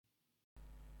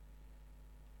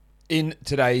In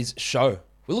today's show,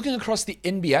 we're looking across the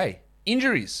NBA.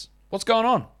 Injuries. What's going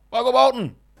on? Michael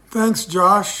Bolton. Thanks,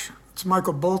 Josh. It's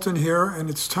Michael Bolton here, and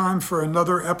it's time for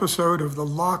another episode of the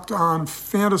Locked On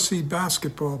Fantasy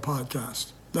Basketball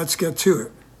Podcast. Let's get to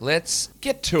it. Let's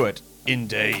get to it,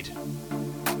 indeed.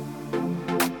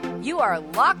 You are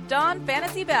Locked On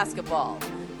Fantasy Basketball,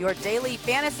 your daily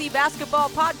fantasy basketball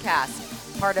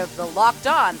podcast, part of the Locked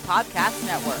On Podcast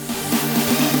Network.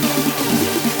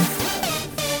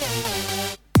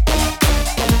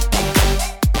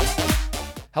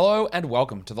 Hello and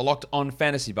welcome to the Locked On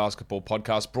Fantasy Basketball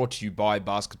Podcast, brought to you by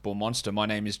Basketball Monster. My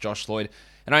name is Josh Lloyd,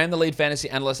 and I am the lead fantasy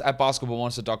analyst at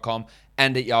basketballmonster.com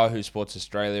and at Yahoo Sports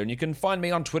Australia. And you can find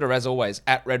me on Twitter, as always,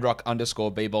 at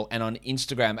redrock_bball, and on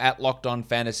Instagram at Locked On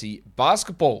Fantasy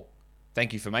Basketball.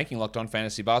 Thank you for making Locked On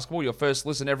Fantasy Basketball your first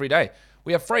listen every day.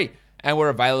 We are free, and we're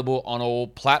available on all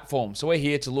platforms. So we're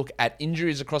here to look at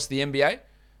injuries across the NBA.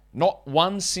 Not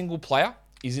one single player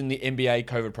is in the NBA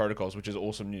COVID protocols, which is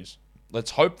awesome news.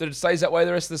 Let's hope that it stays that way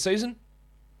the rest of the season.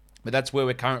 But that's where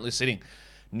we're currently sitting.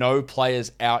 No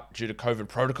players out due to COVID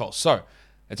protocols. So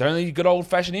it's only good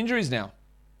old-fashioned injuries now.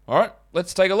 All right,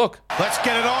 let's take a look. Let's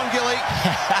get it on, Gilly.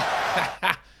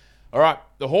 All right,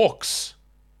 the Hawks.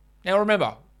 Now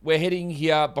remember, we're heading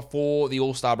here before the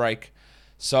All-Star break.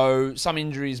 So some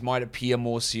injuries might appear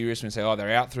more serious when we say, oh,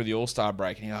 they're out through the All-Star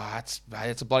break. And you go,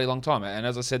 that's a bloody long time. And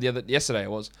as I said yesterday, it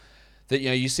was that,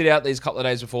 you sit out these couple of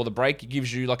days before the break, it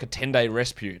gives you like a 10-day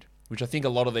rest period, which I think a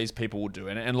lot of these people will do.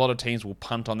 And a lot of teams will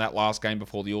punt on that last game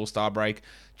before the All-Star break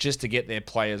just to get their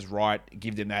players right,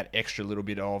 give them that extra little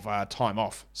bit of time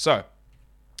off. So,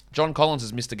 John Collins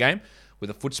has missed a game with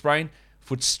a foot strain.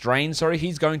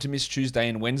 He's going to miss Tuesday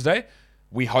and Wednesday.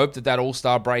 We hope that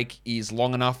All-Star break is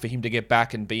long enough for him to get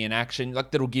back and be in action.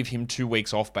 Like, that'll give him 2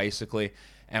 weeks off, basically.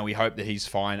 And we hope that he's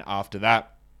fine after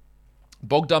that.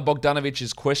 Bogdan Bogdanovic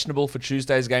is questionable for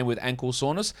Tuesday's game with ankle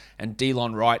soreness, and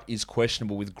Delon Wright is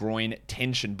questionable with groin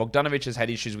tension. Bogdanovic has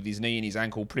had issues with his knee and his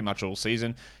ankle pretty much all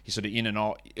season. He's sort of in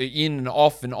and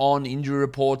off and on injury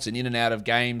reports and in and out of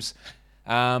games.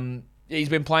 He's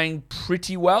been playing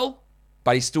pretty well,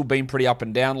 but he's still been pretty up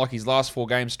and down. Like his last 4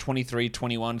 games, 23,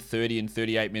 21, 30, and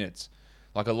 38 minutes.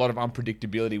 Like a lot of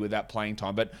unpredictability with that playing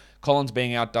time. But Collins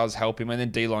being out does help him, and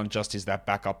then Delon just is that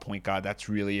backup point guard. That's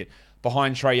really it.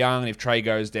 Behind Trae Young, and if Trae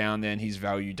goes down, then his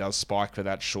value does spike for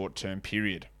that short-term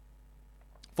period.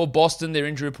 For Boston, their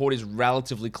injury report is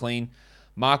relatively clean.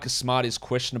 Marcus Smart is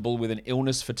questionable with an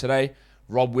illness for today.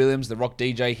 Rob Williams, the Rock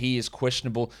DJ, he is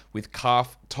questionable with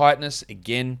calf tightness.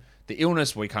 Again, the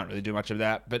illness, we can't really do much of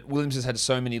that, but Williams has had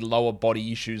so many lower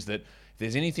body issues that if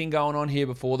there's anything going on here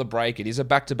before the break, it is a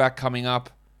back-to-back coming up.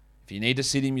 If you need to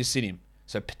sit him, you sit him.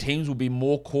 So teams will be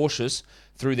more cautious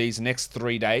through these next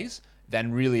 3 days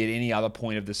than really at any other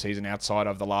point of the season outside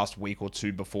of the last week or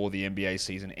two before the NBA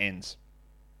season ends.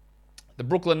 The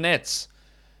Brooklyn Nets,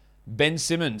 Ben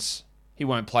Simmons, he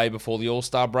won't play before the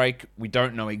All-Star break. We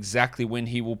don't know exactly when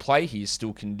he will play. He is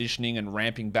still conditioning and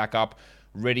ramping back up,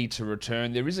 ready to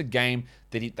return. There is a game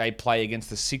that they play against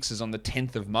the Sixers on the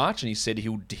 10th of March, and he said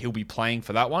he'll be playing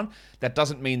for that one. That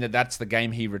doesn't mean that that's the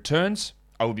game he returns.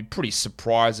 I would be pretty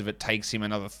surprised if it takes him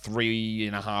another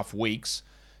 3.5 weeks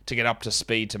to get up to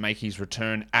speed to make his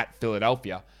return at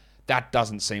Philadelphia. That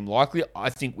doesn't seem likely.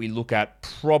 I think we look at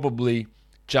probably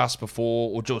just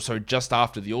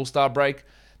after the All-Star break.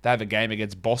 They have a game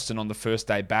against Boston on the first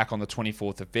day back on the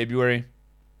 24th of February.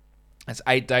 That's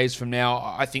 8 days from now.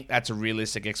 I think that's a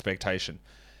realistic expectation.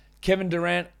 Kevin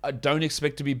Durant, I don't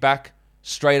expect to be back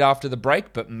straight after the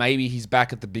break, but maybe he's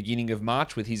back at the beginning of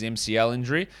March with his MCL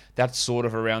injury. That's sort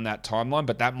of around that timeline,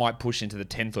 but that might push into the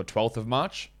 10th or 12th of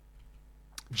March.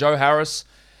 Joe Harris,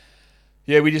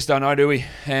 we just don't know, do we?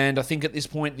 And I think at this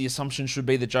point, the assumption should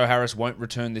be that Joe Harris won't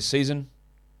return this season.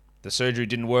 The surgery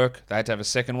didn't work. They had to have a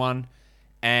second one.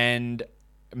 And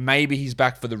maybe he's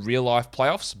back for the real-life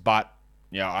playoffs, but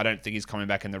I don't think he's coming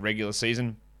back in the regular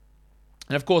season.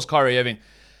 And of course, Kyrie Irving,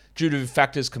 due to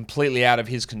factors completely out of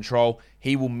his control,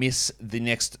 he will miss the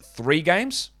next 3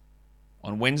 games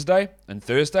on Wednesday and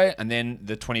Thursday, and then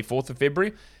the 24th of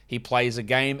February. He plays a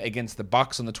game against the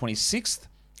Bucks on the 26th,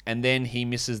 and then he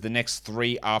misses the next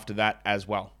 3 after that as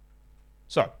well.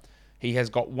 So, he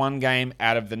has got 1 game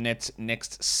out of the Nets'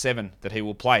 next 7 that he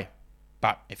will play.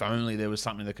 But if only there was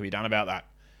something that could be done about that.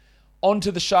 On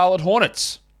to the Charlotte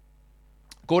Hornets.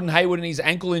 Gordon Hayward and his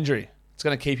ankle injury. It's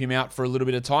going to keep him out for a little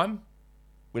bit of time.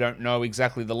 We don't know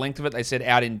exactly the length of it. They said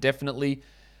out indefinitely.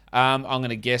 I'm going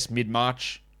to guess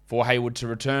mid-March for Hayward to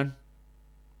return.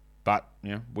 But,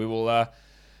 we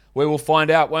will find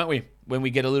out, won't we? When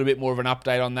we get a little bit more of an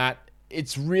update on that.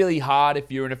 it's really hard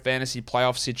if you're in a fantasy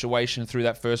playoff situation through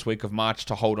that first week of March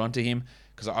to hold on to him,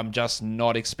 because I'm just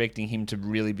not expecting him to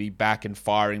really be back and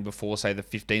firing before, say, the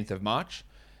 15th of March.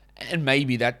 And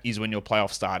maybe that is when your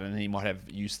playoffs start and he might have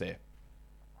use there.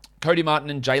 Cody Martin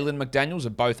and Jalen McDaniels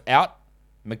are both out.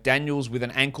 McDaniels with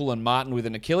an ankle and Martin with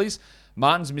an Achilles.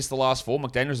 Martin's missed the last 4.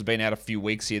 McDaniels has been out a few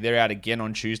weeks here. They're out again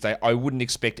on Tuesday. I wouldn't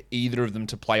expect either of them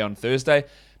to play on Thursday,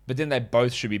 but then they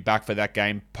both should be back for that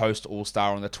game post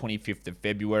All-Star on the 25th of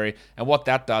February. And what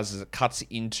that does is it cuts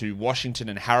into Washington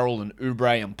and Harrell and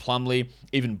Oubre and Plumlee,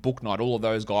 even Bouknight. All of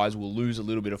those guys will lose a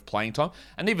little bit of playing time.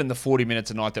 And even the 40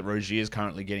 minutes a night that Rozier is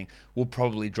currently getting will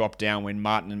probably drop down when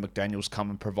Martin and McDaniels come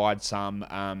and provide some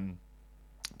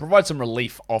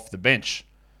relief off the bench.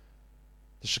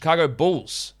 The Chicago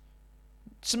Bulls.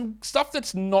 Some stuff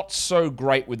that's not so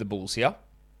great with the Bulls here.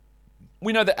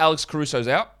 We know that Alex Caruso's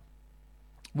out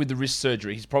with the wrist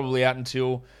surgery. He's probably out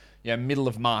until middle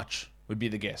of March would be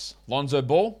the guess. Lonzo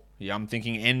Ball, I'm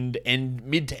thinking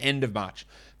mid to end of March.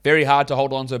 Very hard to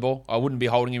hold Lonzo Ball. I wouldn't be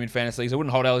holding him in fantasy leagues. I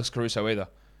wouldn't hold Alex Caruso either.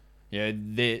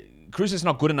 Caruso's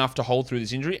not good enough to hold through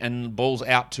this injury, and Ball's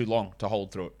out too long to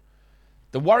hold through it.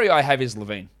 The worry I have is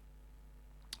LaVine,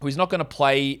 who is not going to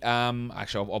play.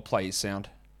 Actually, I'll play his sound.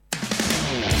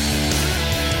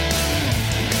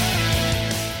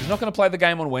 He's not going to play the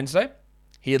game on Wednesday.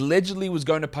 He allegedly was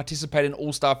going to participate in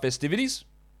All-Star festivities.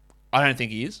 I don't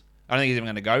think he is. I don't think he's even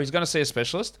going to go. He's going to see a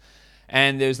specialist.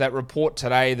 And there's that report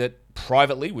today that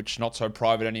privately, which not so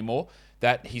private anymore,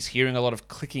 that he's hearing a lot of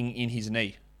clicking in his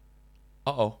knee.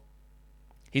 Uh-oh.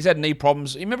 He's had knee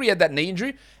problems. Remember he had that knee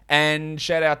injury? And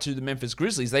shout out to the Memphis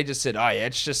Grizzlies. They just said,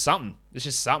 it's just something. It's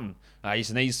just something.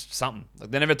 His knee's something.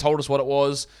 They never told us what it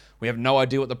was. We have no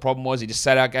idea what the problem was. He just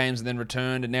sat out games and then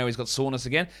returned, and now he's got soreness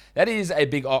again. That is a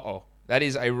big uh-oh. That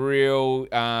is a real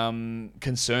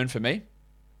concern for me.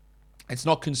 It's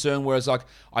not concern where it's like,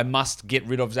 I must get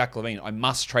rid of Zach LaVine. I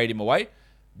must trade him away.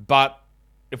 But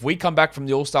if we come back from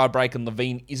the All-Star break and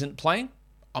LaVine isn't playing,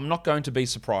 I'm not going to be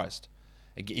surprised.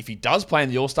 If he does play in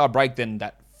the All-Star break, then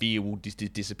that fear will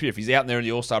disappear. If he's out there in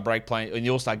the All-Star break in the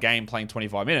All-Star game playing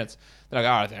 25 minutes, then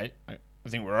I go, I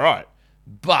think we're all right.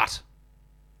 But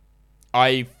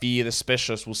I fear the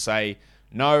specialist will say,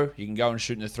 no, you can go and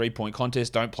shoot in the three-point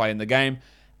contest, don't play in the game,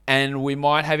 and we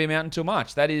might have him out until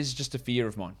March. That is just a fear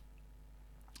of mine.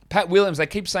 Pat Williams, they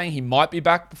keep saying he might be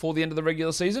back before the end of the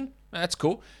regular season. That's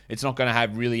cool. It's not going to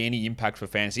have really any impact for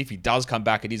fantasy. If he does come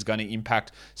back, it is going to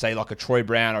impact, say, like a Troy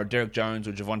Brown or Derek Jones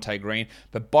or Javonte Green.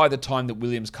 But by the time that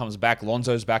Williams comes back,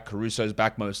 Lonzo's back, Caruso's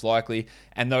back most likely,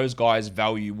 and those guys'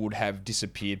 value would have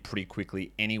disappeared pretty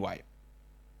quickly anyway.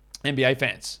 NBA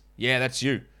fans, yeah, that's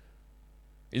you.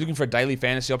 You're looking for a daily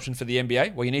fantasy option for the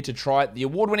NBA? Well, you need to try the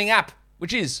award-winning app,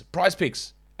 which is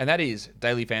PrizePicks. And that is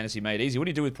daily fantasy made easy. What do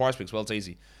you do with PrizePicks? Well, it's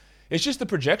easy. It's just the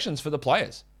projections for the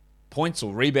players. Points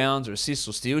or rebounds or assists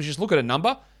or steals. You just look at a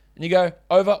number and you go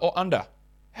over or under.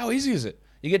 How easy is it?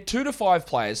 You get 2 to 5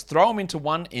 players, throw them into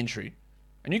one entry,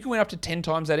 and you can win up to 10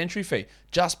 times that entry fee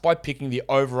just by picking the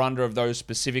over-under of those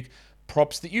specific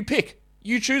props that you pick.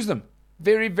 You choose them.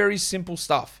 Very, very simple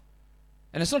stuff.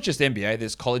 And it's not just NBA.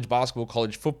 There's college basketball,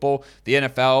 college football, the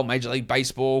NFL, Major League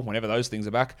Baseball, whenever those things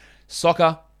are back,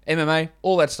 soccer, MMA,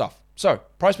 all that stuff. So,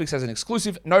 PrizePicks has an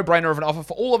exclusive, no-brainer of an offer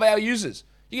for all of our users.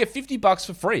 You get $50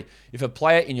 for free if a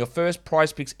player in your first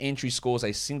PrizePicks entry scores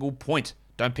a single point.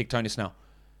 Don't pick Tony Snell.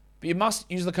 But you must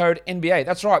use the code NBA.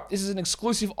 That's right. This is an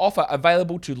exclusive offer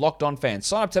available to Locked On fans.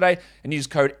 Sign up today and use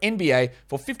code NBA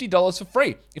for $50 for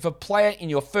free if a player in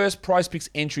your first PrizePicks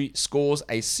entry scores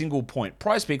a single point.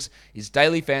 PrizePicks is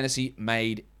daily fantasy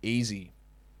made easy.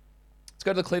 Let's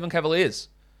go to the Cleveland Cavaliers.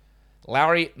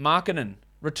 Lauri Markkanen.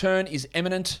 Return is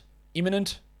imminent.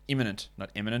 Return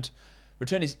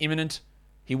is imminent.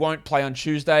 He won't play on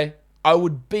Tuesday. I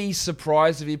would be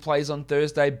surprised if he plays on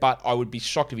Thursday, but I would be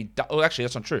shocked if he does. Oh, actually,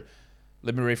 that's not true.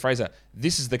 Let me rephrase that.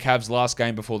 This is the Cavs' last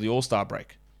game before the All-Star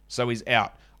break, so he's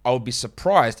out. I would be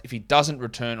surprised if he doesn't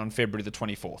return on February the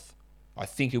 24th. I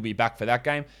think he'll be back for that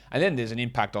game. And then there's an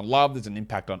impact on Love. There's an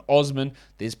impact on Osman.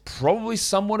 There's probably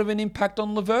somewhat of an impact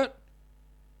on LeVert.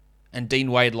 And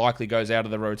Dean Wade likely goes out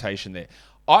of the rotation there.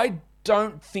 I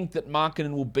don't think that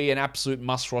Markkanen will be an absolute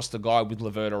must-roster guy with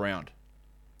LeVert around.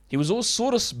 He was all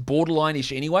sort of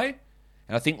borderline-ish anyway,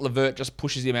 and I think LeVert just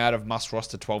pushes him out of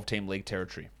must-roster 12-team league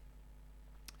territory.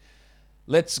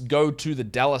 Let's go to the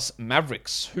Dallas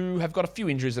Mavericks, who have got a few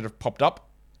injuries that have popped up.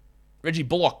 Reggie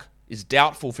Bullock is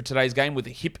doubtful for today's game with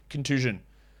a hip contusion.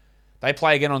 They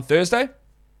play again on Thursday.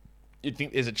 You'd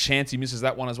think there's a chance he misses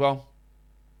that one as well.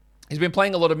 He's been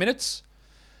playing a lot of minutes.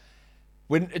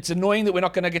 It's annoying that we're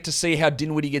not going to get to see how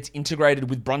Dinwiddie gets integrated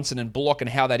with Brunson and Bullock and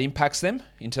how that impacts them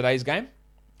in today's game.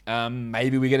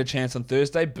 Maybe we get a chance on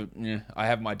Thursday, but I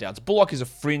have my doubts. Bullock is a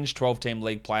fringe 12-team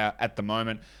league player at the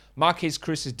moment. Marquise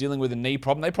Chris is dealing with a knee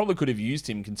problem. They probably could have used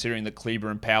him considering that Kleber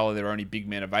and Powell are their only big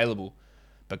men available.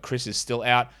 But Chris is still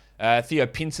out. Theo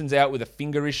Pinson's out with a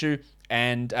finger issue.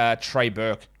 And Trey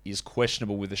Burke is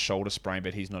questionable with a shoulder sprain,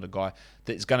 but he's not a guy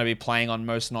that's going to be playing on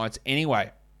most nights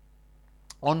anyway.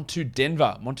 On to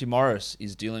Denver. Monty Morris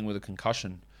is dealing with a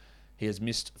concussion. He has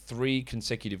missed 3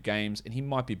 consecutive games, and he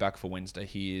might be back for Wednesday.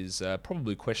 He is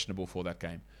probably questionable for that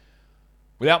game.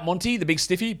 Without Monty, the big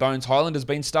stiffy, Bones Highland has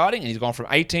been starting, and he's gone from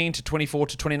 18 to 24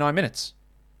 to 29 minutes.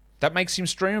 That makes him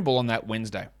streamable on that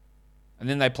Wednesday. And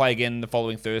then they play again the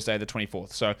following Thursday, the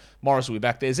 24th. So Morris will be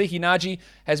back there. Zeke Naji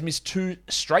has missed 2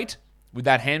 straight with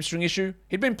that hamstring issue.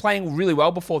 He'd been playing really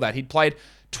well before that. He'd played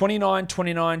 29,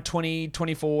 29, 20,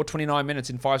 24, 29 minutes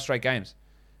in 5 straight games.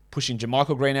 Pushing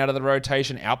JaMychal Green out of the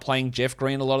rotation, outplaying Jeff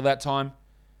Green a lot of that time.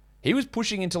 He was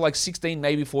pushing into like 16,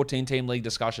 maybe 14 team league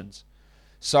discussions.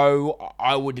 So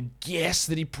I would guess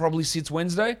that he probably sits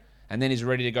Wednesday and then he's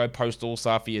ready to go post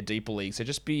All-Star for your deeper league. So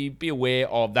just be aware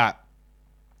of that.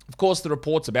 Of course, the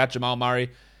reports about Jamal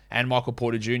Murray and Michael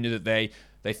Porter Jr. that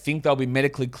they think they'll be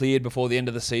medically cleared before the end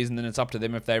of the season, then it's up to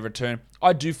them if they return.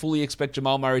 I do fully expect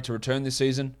Jamal Murray to return this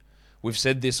season. We've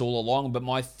said this all along, but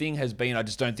my thing has been I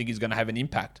just don't think he's going to have an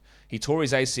impact. He tore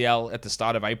his ACL at the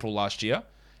start of April last year,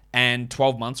 and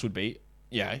 12 months would be,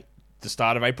 the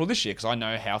start of April this year, because I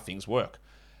know how things work.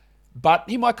 But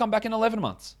he might come back in 11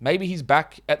 months. Maybe he's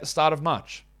back at the start of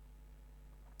March.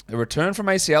 A return from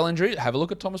ACL injury, have a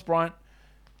look at Thomas Bryant.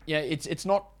 Yeah, it's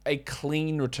not a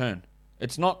clean return.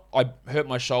 It's not, I hurt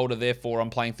my shoulder, therefore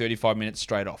I'm playing 35 minutes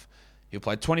straight off. He'll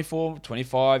play 24,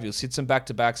 25, he'll sit some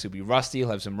back-to-backs, he'll be rusty, he'll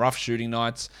have some rough shooting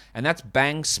nights, and that's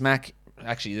bang, smack,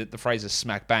 actually the phrase is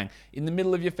smack bang, in the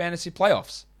middle of your fantasy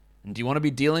playoffs. And do you want to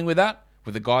be dealing with that?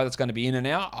 With a guy that's going to be in and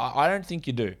out? I don't think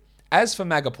you do. As for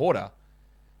Maga Porter,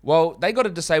 well, they got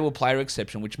a disabled player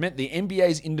exception, which meant the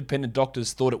NBA's independent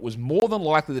doctors thought it was more than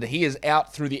likely that he is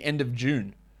out through the end of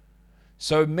June.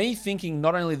 So me thinking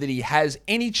not only that he has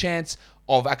any chance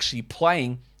of actually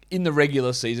playing in the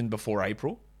regular season before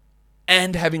April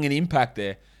and having an impact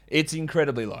there, it's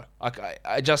incredibly low.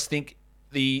 I just think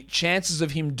the chances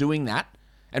of him doing that,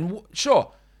 and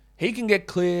sure, he can get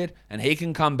cleared and he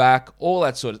can come back, all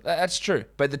that sort of, that's true.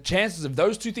 But the chances of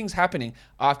those two things happening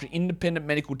after independent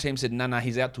medical team said, no,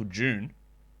 he's out till June,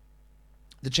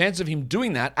 the chance of him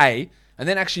doing that, A, and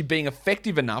then actually being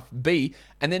effective enough, B,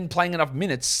 and then playing enough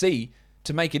minutes, C,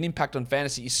 to make an impact on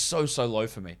fantasy is so low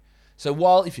for me. So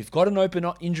while if you've got an open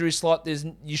injury slot,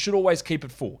 you should always keep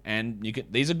it full. And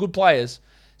these are good players,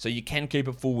 so you can keep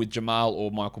it full with Jamal or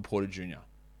Michael Porter Jr.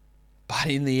 But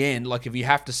in the end, like if you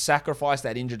have to sacrifice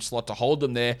that injured slot to hold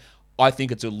them there, I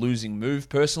think it's a losing move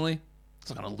personally. It's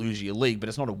not going to lose your league, but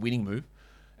it's not a winning move.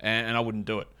 And I wouldn't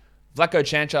do it. Vlatko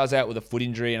Čančar's out with a foot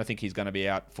injury, and I think he's going to be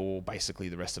out for basically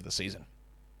the rest of the season.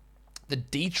 The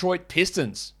Detroit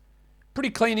Pistons. Pretty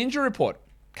clean injury report.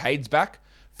 Cade's back.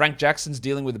 Frank Jackson's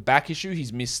dealing with a back issue.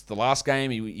 He's missed the last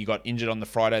game. He got injured on the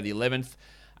Friday the 11th.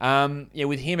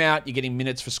 With him out, you're getting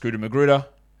minutes for Scooter Magruder,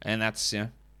 and that's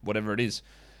whatever it is.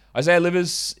 Isaiah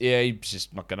Livers, he's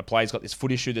just not going to play. He's got this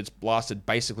foot issue that's lasted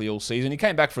basically all season. He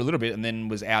came back for a little bit and then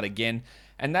was out again,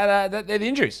 and they're the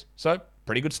injuries. So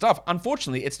pretty good stuff.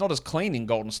 Unfortunately, it's not as clean in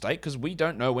Golden State because we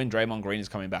don't know when Draymond Green is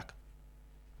coming back.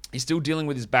 He's still dealing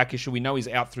with his back issue. We know he's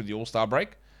out through the All-Star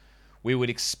break. We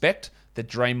would expect that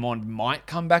Draymond might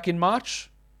come back in March.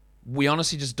 We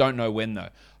honestly just don't know when, though.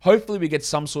 Hopefully we get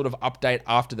some sort of update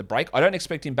after the break. I don't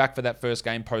expect him back for that first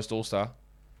game post-All-Star.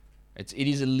 It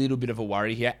is a little bit of a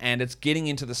worry here, and it's getting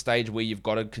into the stage where you've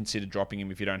got to consider dropping him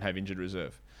if you don't have injured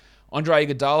reserve. Andre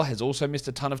Iguodala has also missed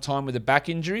a ton of time with a back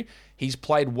injury. He's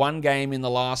played 1 game in the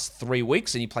last 3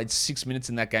 weeks, and he played 6 minutes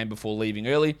in that game before leaving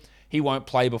early. He won't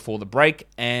play before the break,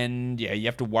 and you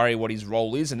have to worry what his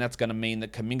role is, and that's going to mean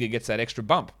that Kuminga gets that extra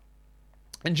bump.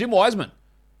 And Jim Wiseman,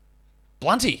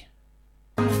 Blunty.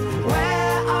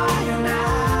 Where are you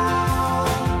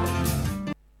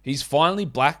now? He's finally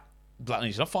black.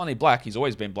 He's not finally black. He's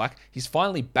always been black. He's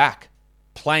finally back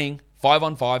playing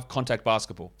 5-on-5 contact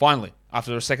basketball. Finally,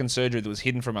 after a second surgery that was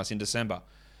hidden from us in December.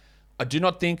 I do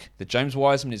not think that James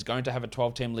Wiseman is going to have a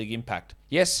 12-team league impact.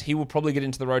 Yes, he will probably get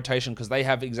into the rotation because they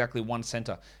have exactly one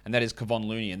center, and that is Kevon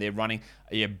Looney, and they're running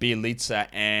Bielitsa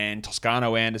and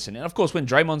Toscano Anderson. And of course, when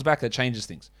Draymond's back, that changes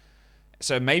things.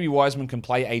 So maybe Wiseman can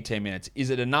play 18 minutes. Is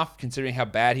it enough, considering how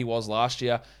bad he was last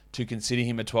year, to consider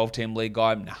him a 12-team league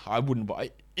guy? No, I wouldn't.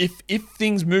 If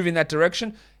things move in that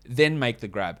direction, then make the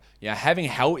grab.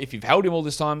 If you've held him all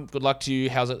this time, good luck to you.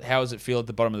 How does it feel at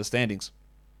the bottom of the standings?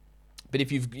 But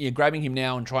if you're grabbing him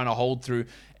now and trying to hold through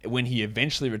when he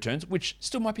eventually returns, which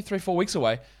still might be 3-4 weeks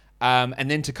away, and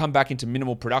then to come back into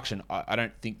minimal production, I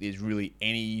don't think there's really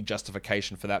any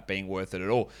justification for that being worth it at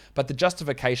all. But the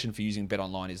justification for using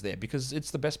BetOnline is there because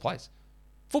it's the best place.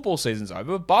 Football season's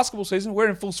over. Basketball season, we're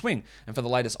in full swing. And for the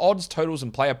latest odds, totals,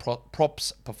 and player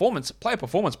performance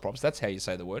props, that's how you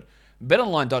say the word,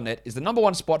 BetOnline.net is the number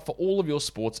one spot for all of your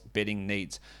sports betting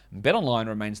needs. BetOnline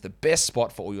remains the best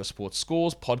spot for all your sports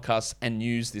scores, podcasts, and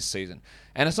news this season.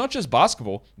 And it's not just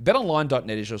basketball.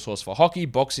 BetOnline.net is your source for hockey,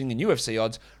 boxing, and UFC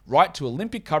odds, right to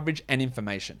Olympic coverage and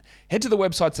information. Head to the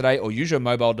website today or use your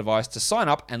mobile device to sign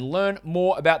up and learn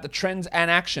more about the trends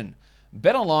and action.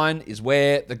 BetOnline is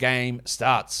where the game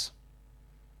starts.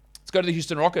 Let's go to the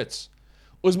Houston Rockets.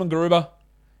 Usman Garuba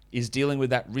is dealing with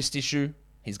that wrist issue.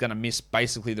 He's going to miss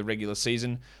basically the regular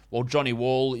season, while Johnny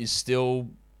Wall is still,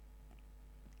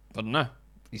 I don't know,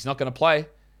 he's not going to play.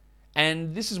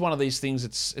 And this is one of these things,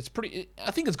 it's pretty,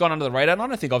 I think it's gone under the radar, and I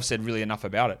don't think I've said really enough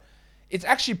about it. It's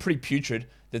actually pretty putrid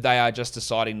that they are just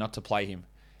deciding not to play him.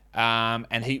 And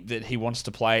that he wants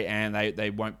to play and they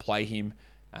won't play him.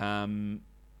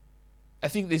 I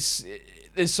think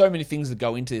there's so many things that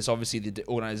go into this. Obviously, the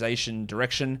organization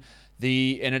direction,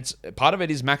 and it's part of it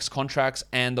is max contracts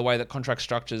and the way that contract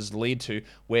structures lead to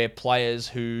where players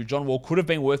who John Wall could have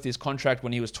been worth his contract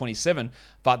when he was 27,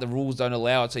 but the rules don't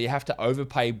allow it. So you have to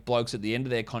overpay blokes at the end of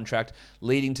their contract,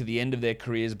 leading to the end of their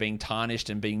careers being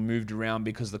tarnished and being moved around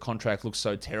because the contract looks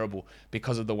so terrible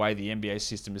because of the way the NBA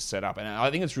system is set up. And I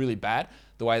think it's really bad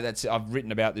the way I've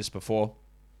written about this before.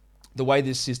 The way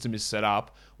this system is set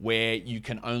up, where you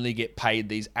can only get paid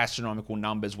these astronomical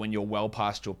numbers when you're well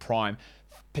past your prime,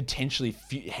 potentially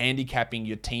handicapping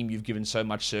your team you've given so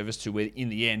much service to, where in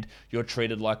the end you're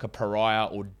treated like a pariah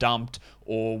or dumped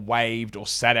or waived or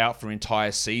sat out for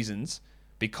entire seasons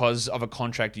because of a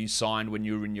contract you signed when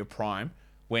you were in your prime,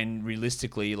 when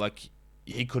realistically, like,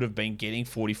 he could have been getting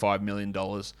 $45 million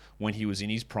when he was in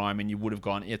his prime, and you would have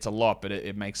gone, it's a lot, but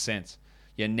it makes sense.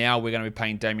 Yeah, now we're going to be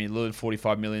paying Damian Lillard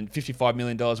 $55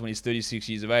 million when he's 36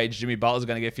 years of age. Jimmy Butler's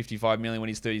going to get $55 million when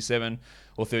he's 37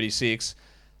 or 36.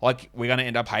 Like, we're going to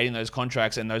end up hating those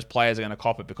contracts, and those players are going to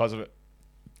cop it because of it.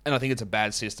 And I think it's a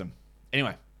bad system.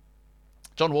 Anyway,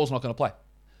 John Wall's not going to play.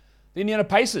 The Indiana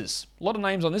Pacers, a lot of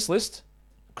names on this list.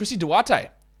 Chrissy Duarte,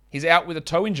 he's out with a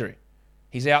toe injury.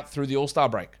 He's out through the All-Star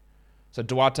break. So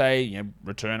Duarte,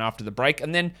 return after the break.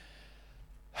 And then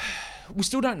we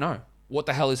still don't know what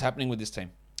the hell is happening with this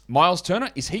team. Miles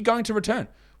Turner, is he going to return?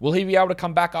 Will he be able to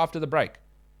come back after the break?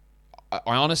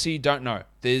 I honestly don't know.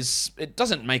 It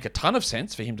doesn't make a ton of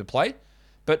sense for him to play,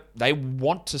 but they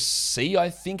want to see, I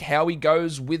think, how he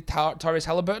goes with Tyrese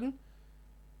Halliburton.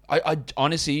 I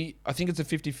honestly, I think it's a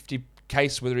 50-50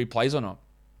 case whether he plays or not.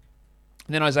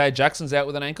 And then Isaiah Jackson's out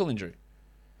with an ankle injury.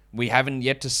 We haven't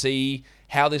yet to see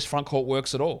how this front court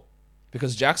works at all.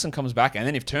 Because Jackson comes back, and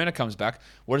then if Turner comes back,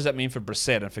 what does that mean for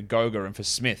Brissett and for Goga and for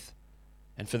Smith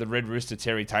and for the Red Rooster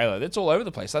Terry Taylor? That's all over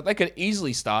the place. Like, they could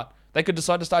easily they could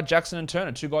decide to start Jackson and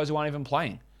Turner, two guys who aren't even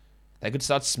playing. They could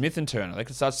start Smith and Turner. They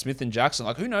could start Smith and Jackson.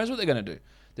 Like, who knows what they're going to do?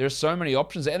 There are so many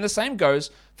options. And the same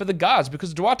goes for the guards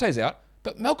because Duarte's out.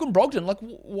 But Malcolm Brogdon, like,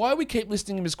 why do we keep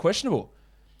listing him as questionable?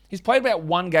 He's played about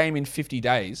one game in 50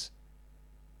 days.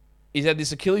 He's had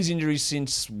this Achilles injury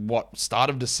since, start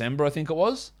of December, I think it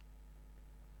was?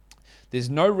 There's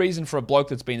no reason for a bloke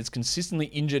that's been as consistently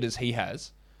injured as he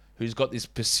has, who's got this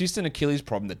persistent Achilles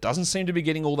problem that doesn't seem to be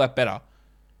getting all that better.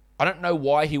 I don't know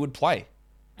why he would play.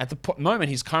 At the moment,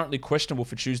 he's currently questionable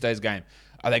for Tuesday's game.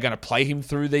 Are they going to play him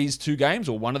through these two games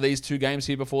or one of these two games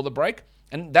here before the break?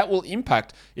 And that will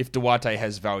impact if Duarte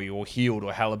has value or Hield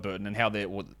or Halliburton and how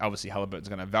obviously Halliburton's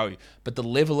going to have value. But the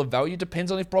level of value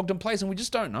depends on if Brogdon plays, and we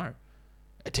just don't know.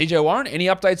 TJ Warren, any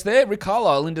updates there? Rick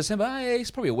Carlisle in December,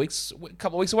 he's probably a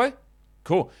couple of weeks away.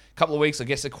 Cool. A couple of weeks, I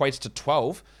guess, equates to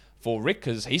 12 for Rick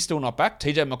because he's still not back.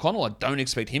 TJ McConnell, I don't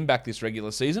expect him back this regular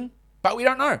season. But we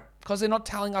don't know because they're not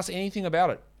telling us anything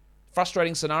about it.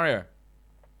 Frustrating scenario.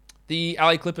 The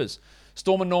LA Clippers.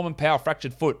 Storm and Norman Powell,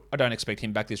 fractured foot. I don't expect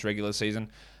him back this regular season.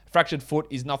 Fractured foot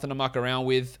is nothing to muck around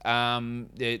with. I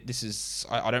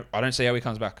don't see how he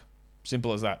comes back.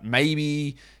 Simple as that.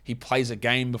 Maybe he plays a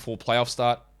game before playoff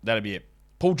start. That'll be it.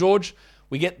 Paul George,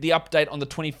 we get the update on the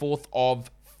 24th of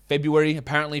February,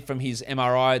 apparently, from his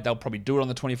MRI. They'll probably do it on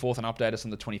the 24th and update us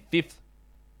on the 25th.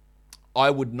 I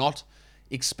would not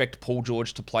expect Paul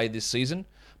George to play this season,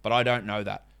 but I don't know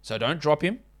that. So don't drop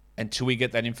him until we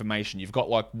get that information. You've got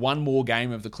like one more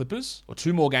game of the Clippers or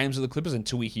two more games of the Clippers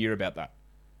until we hear about that.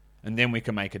 And then we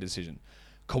can make a decision.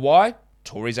 Kawhi,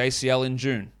 tore his ACL in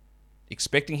June.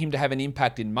 Expecting him to have an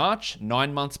impact in March,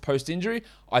 9 months post-injury,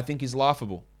 I think is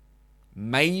laughable.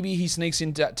 Maybe he sneaks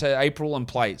into April and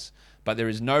plays, but there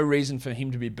is no reason for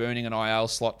him to be burning an IL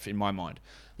slot in my mind.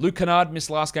 Luke Kennard missed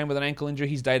last game with an ankle injury.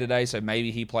 He's day-to-day, so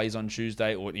maybe he plays on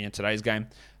Tuesday or today's game.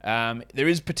 There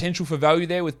is potential for value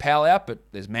there with Powell out, but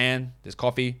there's Mann, there's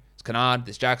Coffey, there's Kennard,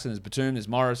 there's Jackson, there's Batum, there's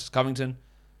Morris, there's Covington,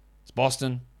 there's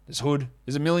Boston, there's Hood.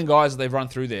 There's a million guys that they've run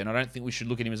through there, and I don't think we should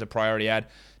look at him as a priority add.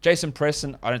 Jason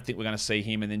Preston, I don't think we're going to see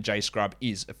him, and then Jay Scrubb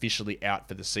is officially out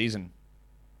for the season.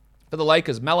 For the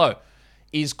Lakers, Melo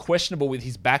is questionable with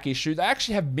his back issue. They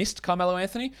actually have missed Carmelo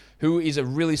Anthony, who is a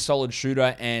really solid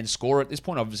shooter and scorer at this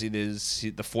point. Obviously, there's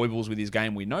the foibles with his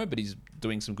game we know, but he's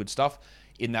doing some good stuff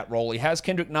in that role he has.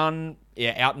 Kendrick Nunn,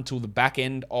 out until the back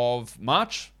end of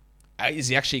March. Is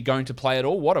he actually going to play at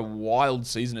all? What a wild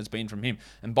season it's been from him.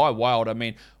 And by wild, I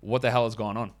mean, what the hell has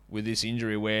gone on with this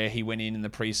injury where he went in the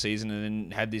preseason and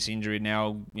then had this injury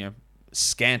now,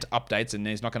 scant updates, and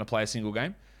he's not going to play a single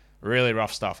game? Really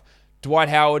rough stuff. Dwight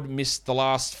Howard missed the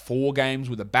last 4 games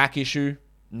with a back issue.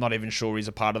 Not even sure he's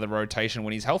a part of the rotation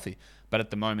when he's healthy, but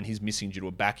at the moment he's missing due to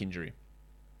a back injury.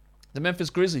 The Memphis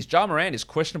Grizzlies, Ja Morant is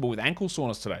questionable with ankle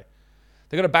soreness today.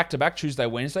 They got a back-to-back Tuesday,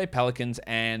 Wednesday, Pelicans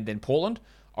and then Portland.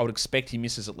 I would expect he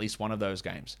misses at least one of those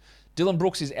games. Dylan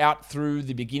Brooks is out through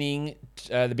the beginning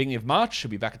of March. He'll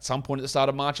be back at some point at the start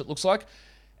of March, it looks like.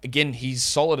 Again, he's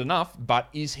solid enough, but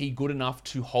is he good enough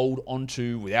to hold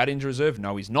onto without injury reserve?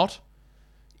 No, he's not.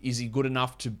 Is he good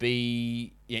enough to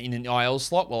be in an IL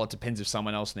slot? Well, it depends if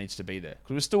someone else needs to be there,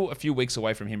 because we're still a few weeks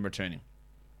away from him returning.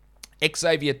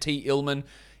 Xavier T. Illman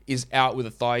is out with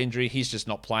a thigh injury. He's just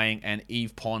not playing, and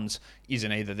Yves Pons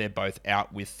isn't either. They're both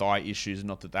out with thigh issues.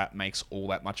 Not that that makes all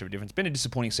that much of a difference. Been a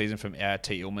disappointing season from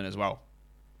T. Illman as well.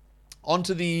 On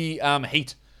to the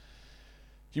Heat.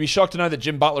 You'd be shocked to know that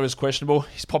Jim Butler is questionable.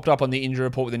 He's popped up on the injury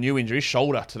report with a new injury,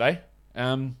 shoulder, today.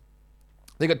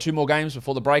 They got 2 more games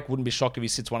before the break. Wouldn't be shocked if he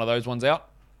sits one of those ones out.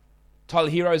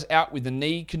 Tyler Hero's out with the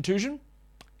knee contusion.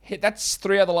 That's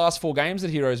 3 out of the last 4 games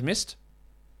that Hero's missed.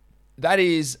 That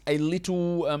is a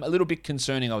little bit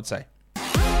concerning, I would say.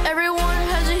 Everyone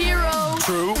has a hero.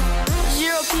 True.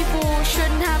 0 people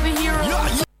shouldn't have a hero.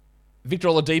 Yeah. Victor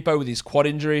Oladipo with his quad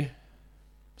injury.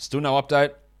 Still no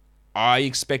update. I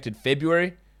expected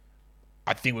February.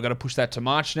 I think we're going to push that to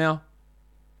March now.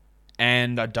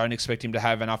 And I don't expect him to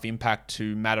have enough impact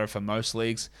to matter for most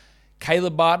leagues.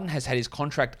 Caleb Martin has had his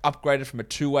contract upgraded from a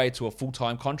 2-way to a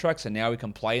full-time contract, so now he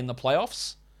can play in the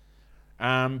playoffs.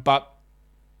 But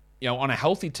on a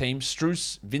healthy team,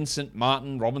 Strus, Vincent,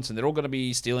 Martin, Robinson, they're all going to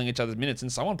be stealing each other's minutes,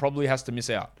 and someone probably has to miss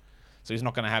out. So he's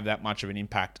not going to have that much of an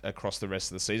impact across the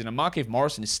rest of the season. And Markieff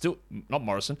Morris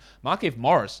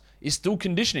is still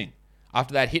conditioning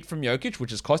after that hit from Jokic,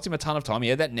 which has cost him a ton of time. He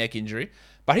had that neck injury,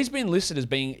 but he's been listed as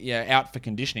being out for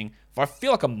conditioning for I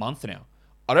feel like a month now.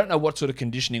 I don't know what sort of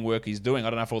conditioning work he's doing. I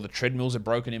don't know if all the treadmills are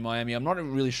broken in Miami. I'm not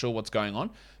really sure what's going on,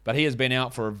 but he has been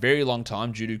out for a very long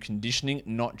time due to conditioning,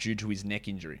 not due to his neck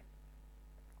injury.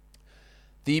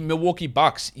 The Milwaukee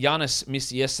Bucks, Giannis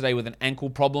missed yesterday with an ankle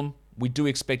problem. We do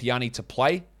expect Yanni to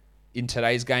play in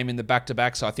today's game in the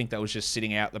back-to-back, so I think that was just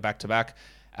sitting out the back-to-back.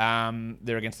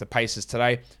 They're against the Pacers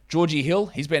today. Georgie Hill,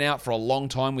 he's been out for a long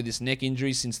time with this neck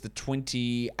injury since the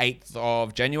 28th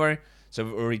of January. So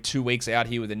we're already 2 weeks out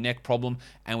here with a neck problem.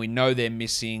 And we know they're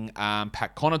missing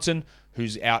Pat Connaughton,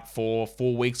 who's out for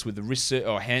 4 weeks with the wrist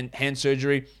or hand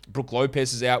surgery. Brook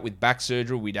Lopez is out with back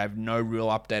surgery. We'd have no real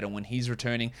update on when he's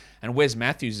returning. And Wes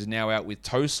Matthews is now out with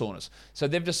toe soreness. So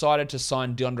they've decided to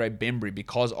sign DeAndre Bembry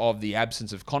because of the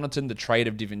absence of Connaughton, the trade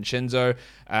of DiVincenzo,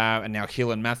 and now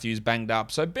Hill and Matthews banged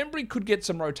up. So Bembry could get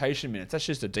some rotation minutes. That's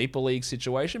just a deeper league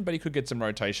situation, but he could get some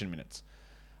rotation minutes.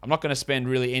 I'm not going to spend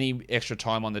really any extra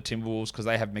time on the Timberwolves because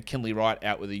they have McKinley Wright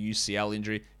out with a UCL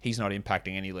injury. He's not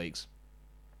impacting any leagues.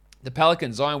 The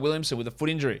Pelicans, Zion Williamson with a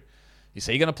foot injury. Is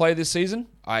he going to play this season?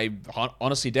 I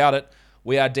honestly doubt it.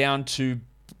 We are down to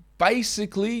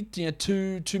basically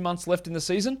 2 months left in the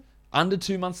season, under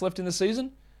 2 months left in the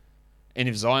season. And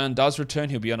if Zion does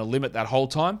return, he'll be on a limit that whole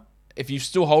time. If you're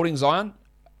still holding Zion,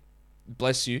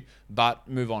 bless you, but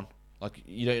move on. Like,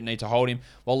 you don't need to hold him.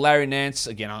 Well, Larry Nance,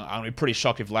 again, I'm pretty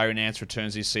shocked if Larry Nance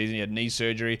returns this season. He had knee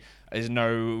surgery. There's no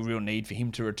real need for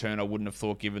him to return, I wouldn't have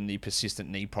thought, given the persistent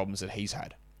knee problems that he's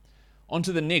had. On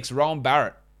to the Knicks, Rowan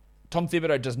Barrett. Tom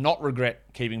Thibodeau does not regret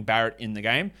keeping Barrett in the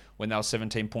game when they were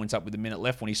 17 points up with a minute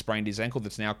left when he sprained his ankle.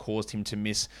 That's now caused him to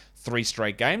miss 3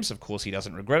 straight games. Of course, he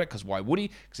doesn't regret it, because why would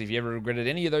he? Because if he ever regretted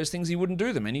any of those things, he wouldn't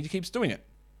do them, and he keeps doing it.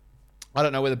 I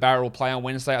don't know whether Barrett will play on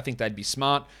Wednesday. I think they'd be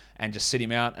smart and just sit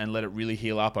him out and let it really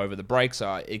heal up over the break. So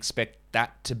I expect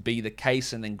that to be the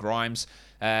case, and then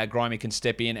Grimy can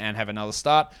step in and have another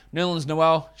start. Nerlens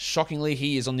Noel, shockingly,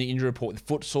 he is on the injury report with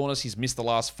foot soreness. He's missed the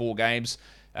last 4 games.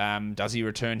 Does he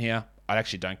return here? I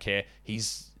actually don't care.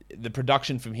 The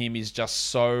production from him is just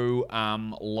so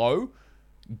low,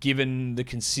 given the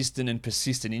consistent and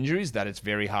persistent injuries, that it's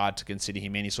very hard to consider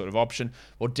him any sort of option.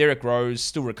 Well, Derrick Rose,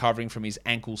 still recovering from his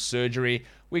ankle surgery.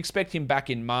 We expect him back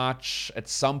in March at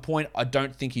some point. I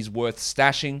don't think he's worth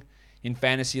stashing in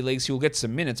fantasy leagues. He'll get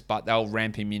some minutes, but they'll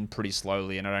ramp him in pretty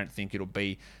slowly, and I don't think it'll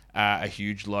be a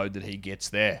huge load that he gets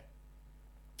there.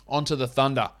 On to the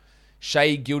Thunder.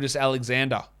 Shai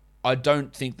Gilgeous-Alexander. I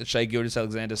don't think that Shai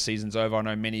Gilgeous-Alexander's season's over. I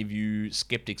know many of you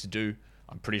skeptics do.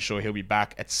 I'm pretty sure he'll be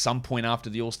back at some point after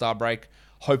the All-Star break.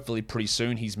 Hopefully pretty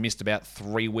soon. He's missed about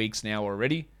 3 weeks now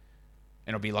already.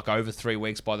 And it'll be like over 3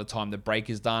 weeks by the time the break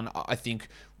is done. I think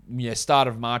start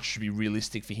of March should be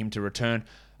realistic for him to return.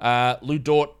 Lou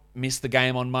Dort missed the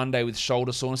game on Monday with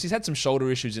shoulder soreness. He's had some shoulder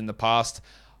issues in the past.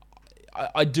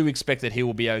 I do expect that he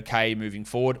will be okay moving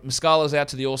forward. Muscala's out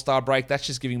to the All-Star break. That's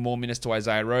just giving more minutes to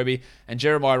Isaiah Roby. And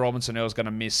Jeremiah Robinson-Earl is going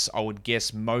to miss, I would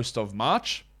guess, most of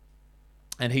March.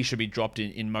 And he should be dropped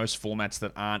in most formats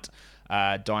that aren't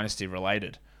Dynasty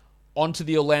related. On to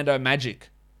the Orlando Magic.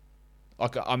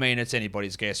 It's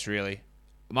anybody's guess, really.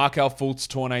 Markelle Fultz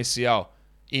torn ACL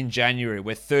in January.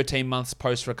 We're 13 months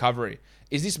post-recovery.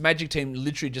 Is this Magic team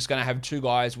literally just going to have 2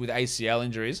 guys with ACL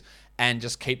injuries and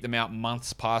just keep them out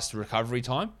months past recovery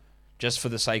time just for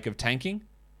the sake of tanking?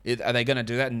 Are they going to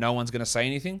do that and no one's going to say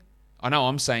anything? I know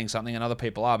I'm saying something and other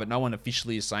people are, but no one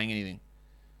officially is saying anything.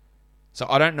 So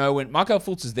I don't know when Markelle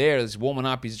Fultz is there, he's warming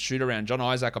up, he's a shoot around. John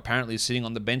Isaac apparently is sitting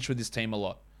on the bench with his team a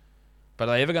lot. But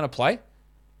are they ever going to play?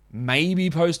 Maybe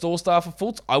post All-Star for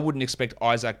Fultz. I wouldn't expect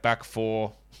Isaac back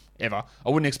for ever. I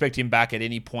wouldn't expect him back at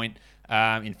any point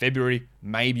in February,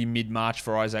 maybe mid-March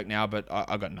for Isaac now, but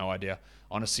I got no idea.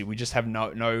 Honestly, we just have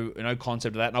no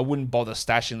concept of that, and I wouldn't bother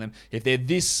stashing them. If they're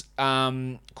this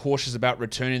cautious about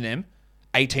returning them,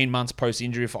 18 months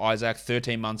post-injury for Isaac,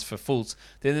 13 months for Fultz,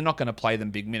 then they're not going to play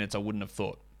them big minutes, I wouldn't have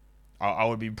thought. I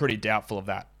would be pretty doubtful of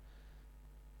that.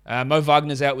 Mo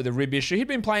Wagner's out with a rib issue. He'd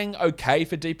been playing okay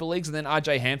for deeper leagues, and then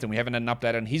RJ Hampton, we haven't had an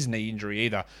update on his knee injury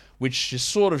either, which just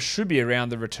sort of should be around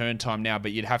the return time now,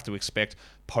 but you'd have to expect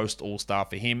post-All-Star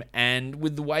for him. And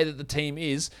with the way that the team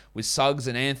is, with Suggs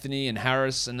and Anthony and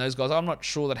Harris and those guys, I'm not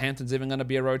sure that Hampton's even going to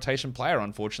be a rotation player,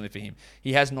 unfortunately for him.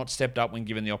 He has not stepped up when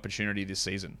given the opportunity this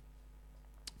season.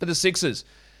 For the Sixers,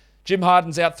 Jim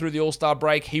Harden's out through the All-Star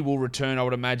break. He will return, I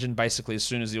would imagine, basically as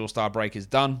soon as the All-Star break is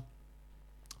done.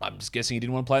 I'm just guessing he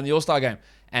didn't want to play in the All-Star game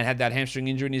and had that hamstring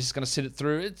injury and he's just going to sit it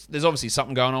through. There's obviously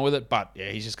something going on with it, but yeah,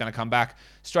 he's just going to come back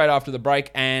straight after the break.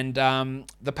 And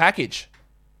the package,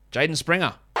 Jaden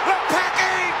Springer. The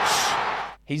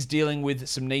package! He's dealing with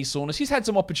some knee soreness. He's had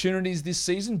some opportunities this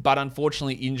season, but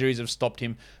unfortunately injuries have stopped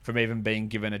him from even being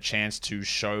given a chance to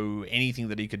show anything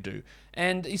that he could do.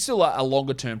 And he's still a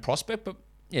longer-term prospect, but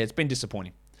yeah, it's been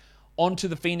disappointing. On to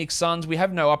the Phoenix Suns. We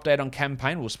have no update on Cam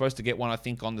Payne. We were supposed to get one, I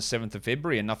think, on the 7th of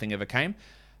February, and nothing ever came.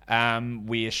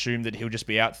 We assume that he'll just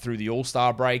be out through the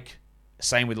All-Star break.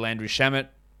 Same with Landry Shamet,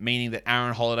 meaning that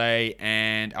Aaron Holiday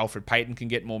and Alfred Payton can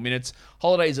get more minutes.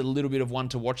 Holiday is a little bit of one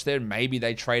to watch there. Maybe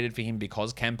they traded for him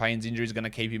because Cam Payne's injury is going to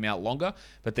keep him out longer,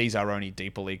 but these are only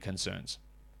deeper league concerns.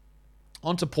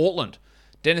 On to Portland.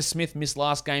 Dennis Smith missed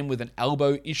last game with an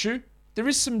elbow issue. There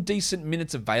is some decent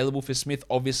minutes available for Smith,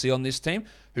 obviously, on this team,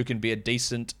 who can be a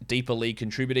decent, deeper league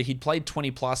contributor. He'd played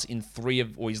 20-plus in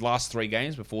his last 3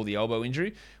 games before the elbow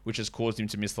injury, which has caused him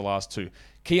to miss the last 2.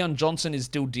 Keon Johnson is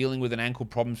still dealing with an ankle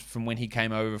problem from when he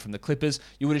came over from the Clippers.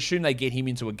 You would assume they get him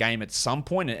into a game at some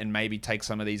point and maybe take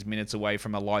some of these minutes away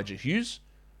from Elijah Hughes,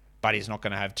 but he's not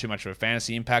going to have too much of a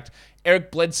fantasy impact.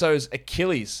 Eric Bledsoe's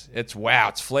Achilles, it's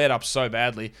flared up so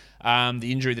badly.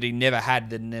 The injury that he never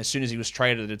had, then as soon as he was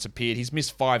traded, it's appeared. He's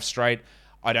missed 5 straight.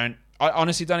 I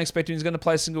honestly don't expect him he's going to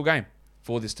play a single game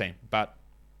for this team, but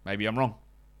maybe I'm wrong.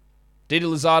 Didi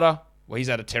Louzada, he's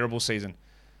had a terrible season.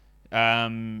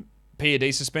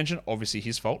 PED suspension, obviously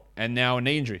his fault, and now a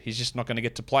knee injury. He's just not going to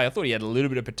get to play. I thought he had a little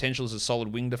bit of potential as a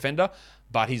solid wing defender,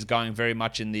 but he's going very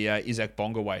much in the Isaac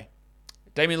Bonga way.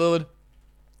 Damian Lillard.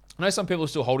 I know some people are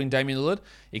still holding Damian Lillard,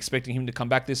 expecting him to come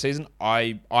back this season.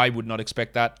 I would not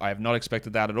expect that. I have not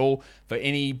expected that at all for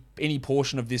any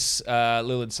portion of this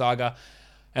Lillard saga,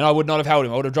 and I would not have held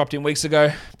him. I would have dropped him weeks ago.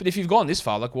 But if you've gone this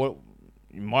far,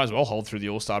 you might as well hold through the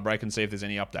All-Star break and see if there's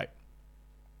any update.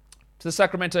 To the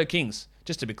Sacramento Kings,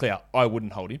 just to be clear, I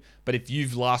wouldn't hold him. But if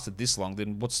you've lasted this long,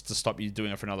 then what's to stop you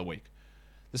doing it for another week?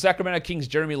 The Sacramento Kings,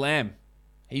 Jeremy Lamb.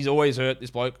 He's always hurt,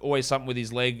 this bloke. Always something with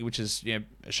his leg, which is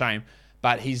a shame.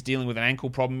 But he's dealing with an ankle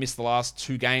problem. Missed the last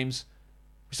 2 games.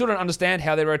 We still don't understand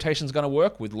how their rotation is going to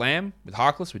work with Lamb, with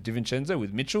Harkless, with DiVincenzo,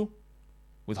 with Mitchell,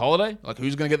 with Holiday. Like,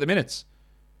 who's going to get the minutes?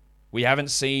 We haven't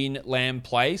seen Lamb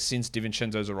play since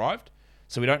DiVincenzo's arrived,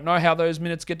 so we don't know how those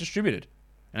minutes get distributed.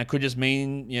 And it could just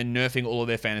mean nerfing all of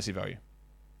their fantasy value.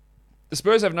 The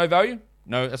Spurs have no value.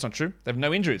 No, that's not true. They have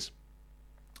no injuries.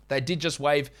 They did just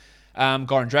waive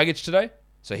Goran Dragic today,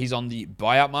 so he's on the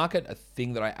buyout market, a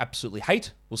thing that I absolutely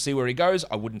hate. We'll see where he goes.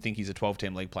 I wouldn't think he's a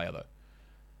 12-team league player, though.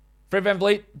 Fred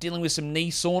VanVleet dealing with some knee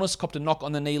soreness, copped a knock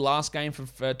on the knee last game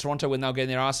for Toronto when they were getting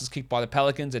their asses kicked by the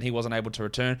Pelicans and he wasn't able to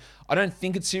return. I don't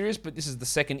think it's serious, but this is the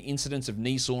second incidence of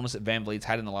knee soreness that VanVleet's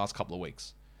had in the last couple of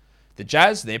weeks. The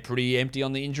Jazz, they're pretty empty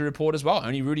on the injury report as well.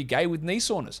 Only Rudy Gay with knee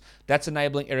soreness. That's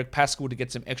enabling Eric Pascal to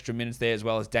get some extra minutes there as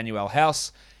well as Daniel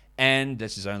House. And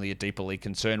this is only a deeper league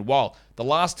concern. While the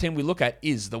last team we look at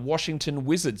is the Washington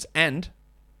Wizards and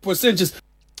Kristaps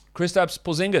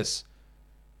Porzingis.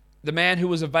 The man who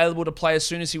was available to play as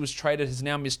soon as he was traded has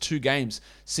now missed 2 games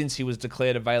since he was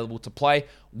declared available to play.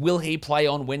 Will he play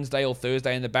on Wednesday or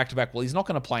Thursday in the back-to-back? Well, he's not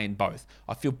going to play in both.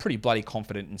 I feel pretty bloody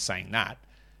confident in saying that.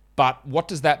 But what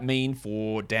does that mean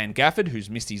for Dan Gafford, who's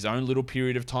missed his own little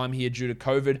period of time here due to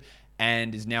COVID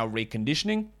and is now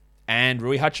reconditioning? And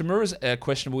Rui Hachimura's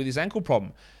questionable with his ankle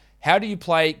problem. How do you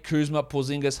play Kuzma,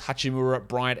 Porzingis, Hachimura,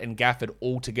 Bryant, and Gafford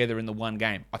all together in the one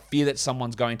game? I fear that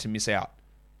someone's going to miss out.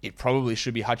 It probably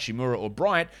should be Hachimura or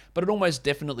Bryant, but it almost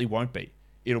definitely won't be.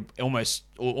 It'll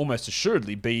almost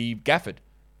assuredly be Gafford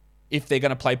if they're going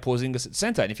to play Porzingis at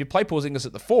center. And if you play Porzingis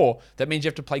at the 4, that means you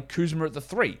have to play Kuzma at the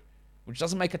 3, which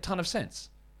doesn't make a ton of sense.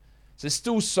 So there's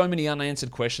still so many unanswered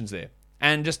questions there.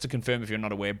 And just to confirm, if you're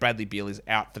not aware, Bradley Beal is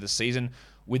out for the season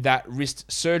with that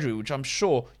wrist surgery, which I'm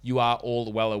sure you are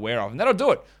all well aware of. And that'll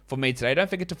do it for me today. Don't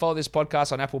forget to follow this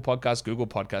podcast on Apple Podcasts, Google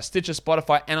Podcasts, Stitcher,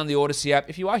 Spotify, and on the Odyssey app.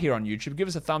 If you are here on YouTube, give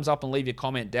us a thumbs up and leave your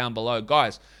comment down below.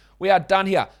 Guys, we are done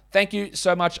here. Thank you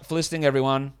so much for listening,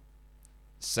 everyone.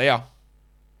 See ya.